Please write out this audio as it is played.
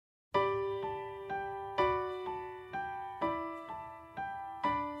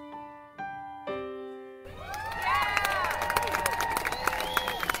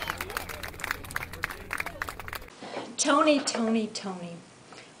Tony.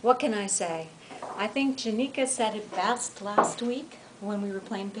 What can I say? I think Janika said it best last week when we were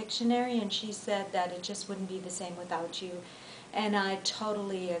playing Pictionary, and she said that it just wouldn't be the same without you. And I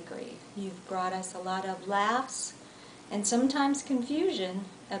totally agree. You've brought us a lot of laughs and sometimes confusion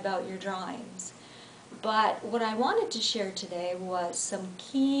about your drawings. But what I wanted to share today was some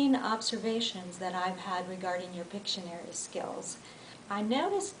keen observations that I've had regarding your Pictionary skills. I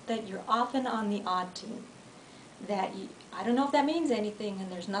noticed that you're often on the odd team. I don't know if that means anything,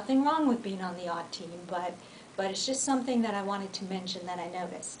 and there's nothing wrong with being on the odd team, but it's just something that I wanted to mention that I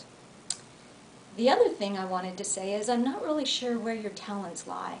noticed. The other thing I wanted to say is I'm not really sure where your talents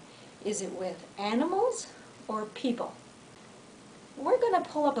lie. Is it with animals or people? We're going to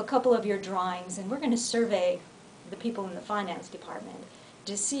pull up a couple of your drawings and we're going to survey the people in the finance department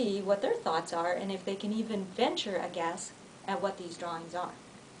to see what their thoughts are and if they can even venture a guess at what these drawings are.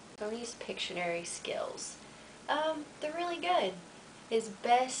 Tony's Pictionary skills. They're really good. I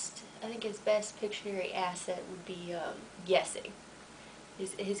think his best Pictionary asset would be guessing.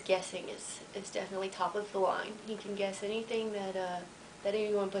 His guessing is definitely top of the line. He can guess anything that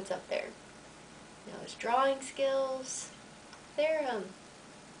anyone puts up there. Now his drawing skills, they're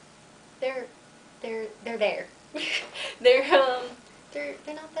there. they're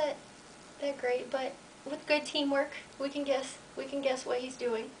not that great, but with good teamwork, we can guess what he's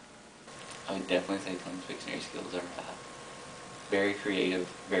doing. I would definitely say Tony's Pictionary skills are very creative,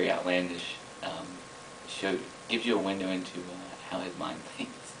 very outlandish. Gives you a window into how his mind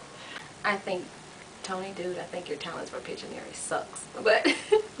thinks. I think, Tony, dude, I think your talents for Pictionary sucks, but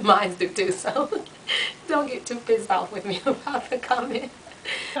mine do too, so don't get too pissed off with me about the comment.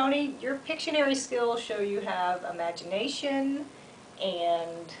 Tony, your Pictionary skills show you have imagination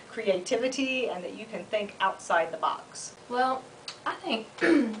and creativity and that you can think outside the box. Well, I think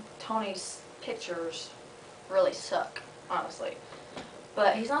Tony's pictures really suck, honestly.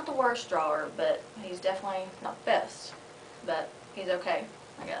 But he's not the worst drawer, but he's definitely not the best. But he's okay,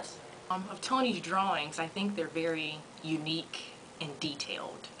 I guess. Of Tony's drawings, I think they're very unique and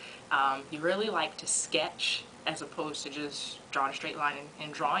detailed. You really like to sketch as opposed to just drawing a straight line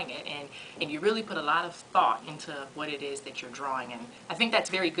and drawing it, and you really put a lot of thought into what it is that you're drawing, and I think that's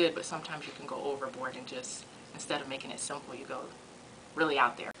very good, but sometimes you can go overboard and just, instead of making it simple, you go really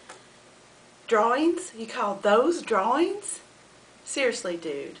out there. Drawings? You call those drawings? Seriously,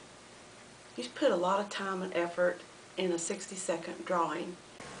 dude. You put a lot of time and effort in a 60-second drawing.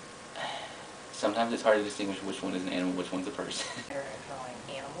 Sometimes it's hard to distinguish which one is an animal, which one's a person. They're drawing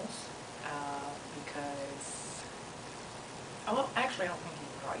animals because, well, actually I don't think you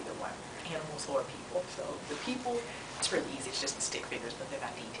can draw either one, animals or people. So the people, it's really easy, it's just the stick figures, but they're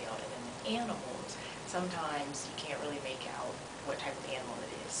not detailed. And then the animals, sometimes you can't really make out what type of animal it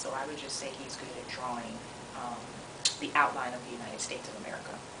is. So I would just say he's good at drawing the outline of the United States of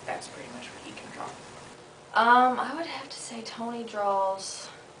America. That's pretty much what he can draw. I would have to say Tony draws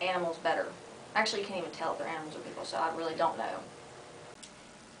animals better. Actually, you can't even tell if they're animals or people, so I really don't know.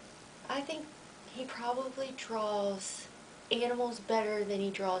 I think he probably draws animals better than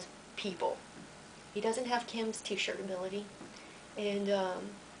he draws people. He doesn't have Kim's t-shirt ability, and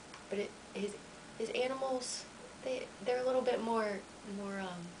but his animals, they're a little bit more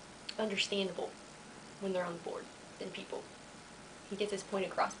understandable when they're on the board than people. He gets his point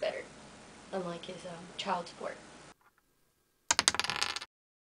across better, unlike his child support.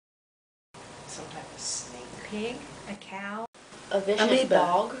 Some type of snake. Pig, a cow, A vicious Amoeba.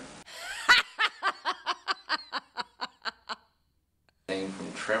 dog. Name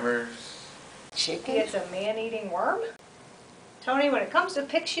from Tremors. Chicken? It's a man-eating worm. Tony, when it comes to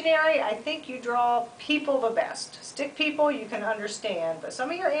Pictionary, I think you draw people the best. Stick people you can understand, but some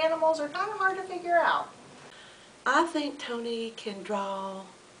of your animals are kind of hard to figure out. I think Tony can draw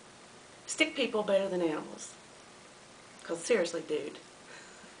stick people better than animals. Because seriously, dude,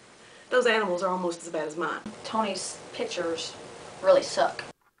 those animals are almost as bad as mine. Tony's pictures really suck.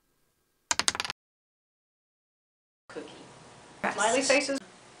 Cookie. Smiley faces.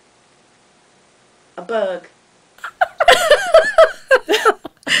 A bug.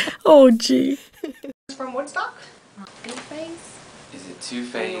 Oh, gee. From Woodstock. Two-Face? Is it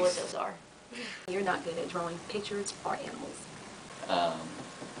I don't know what Two-Face? those are. You're not good at drawing pictures or animals.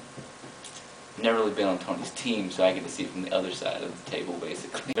 Never really been on Tony's team, so I get to see it from the other side of the table,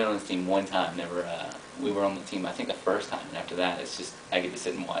 basically. Been on his team one time, never, we were on the team, I think the first time, and after that, it's just, I get to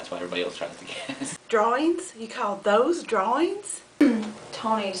sit and watch while everybody else tries to guess. Drawings? You call those drawings?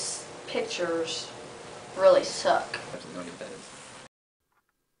 Tony's pictures really suck. Absolutely don't get that.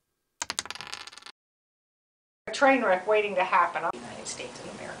 A train wreck waiting to happen. United States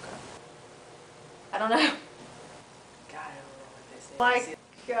of America. I don't know. Like,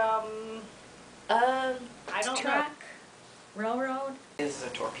 I don't know. Track, railroad. Is a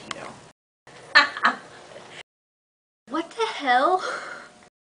torpedo. What the hell?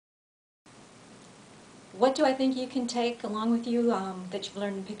 What do I think you can take along with you that you've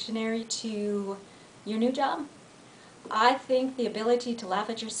learned in Pictionary to your new job? I think the ability to laugh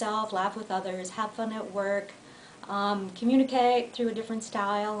at yourself, laugh with others, have fun at work, communicate through a different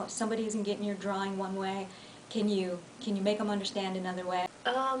style. If somebody isn't getting your drawing one way, can you make them understand another way?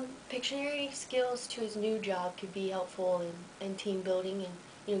 Pictionary skills to his new job could be helpful in team building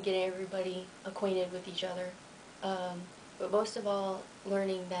and getting everybody acquainted with each other. But most of all,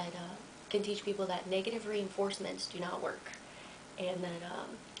 learning that can teach people that negative reinforcements do not work, and that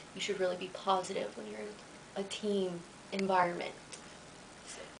you should really be positive when you're in a team environment.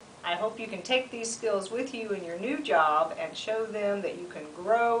 I hope you can take these skills with you in your new job and show them that you can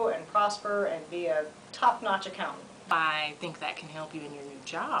grow and prosper and be a top-notch accountant. I think that can help you in your new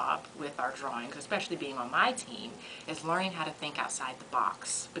job with our drawings, especially being on my team, is learning how to think outside the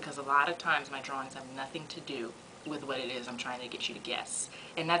box. Because a lot of times my drawings have nothing to do with what it is I'm trying to get you to guess.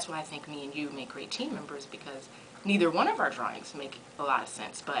 And that's why I think me and you make great team members, because neither one of our drawings make a lot of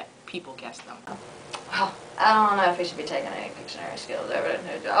sense, but people guess them. Well, I don't know if he should be taking any Pictionary skills over to his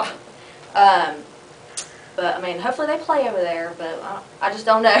new job. But I mean, hopefully they play over there, but I just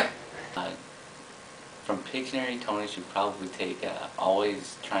don't know. From Pictionary, Tony should probably take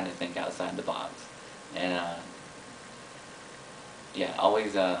always trying to think outside the box, and yeah,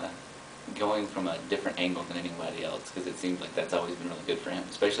 always going from a different angle than anybody else, because it seems like that's always been really good for him,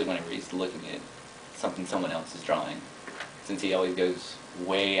 especially whenever he's looking at something someone else is drawing, since he always goes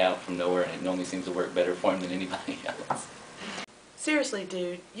way out from nowhere and it normally seems to work better for him than anybody else. Seriously,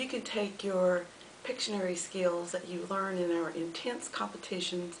 dude, you can take your Pictionary skills that you learn in our intense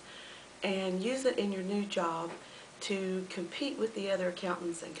competitions and use it in your new job to compete with the other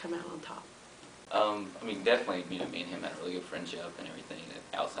accountants and come out on top. I mean, definitely, me and him had a really good friendship and everything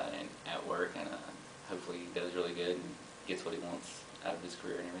outside and at work, and hopefully he does really good and gets what he wants out of his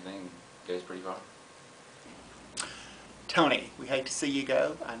career and everything, goes pretty far. Tony, we hate to see you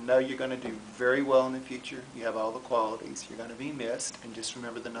go. I know you're going to do very well in the future. You have all the qualities. You're going to be missed, and just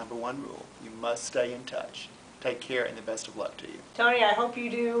remember the #1 rule. You must stay in touch. Take care, and the best of luck to you. Tony, I hope you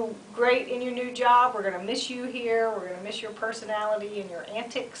do great in your new job. We're going to miss you here. We're going to miss your personality and your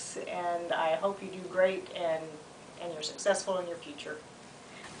antics, and I hope you do great and you're successful in your future.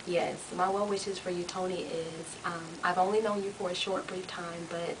 Yes, my well wishes for you, Tony, is I've only known you for a short, brief time,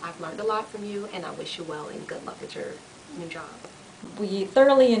 but I've learned a lot from you, and I wish you well and good luck at your new job. We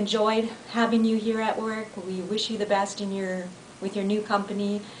thoroughly enjoyed having you here at work. We wish you the best with your new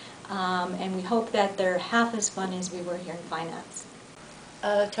company, and we hope that they're half as fun as we were here in finance.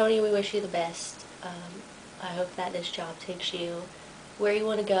 Tony, we wish you the best. I hope that this job takes you where you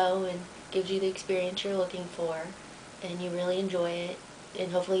want to go and gives you the experience you're looking for, and you really enjoy it. And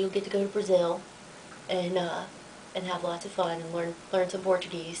hopefully you'll get to go to Brazil and have lots of fun and learn some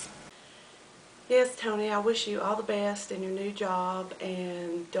Portuguese. Yes, Tony, I wish you all the best in your new job,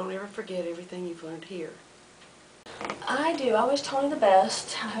 and don't ever forget everything you've learned here. I do. I wish Tony the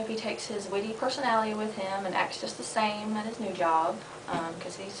best. I hope he takes his witty personality with him and acts just the same at his new job,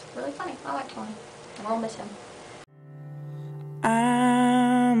 because he's really funny. I like Tony, and we'll miss him.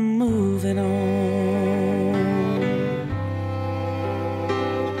 I'm moving on.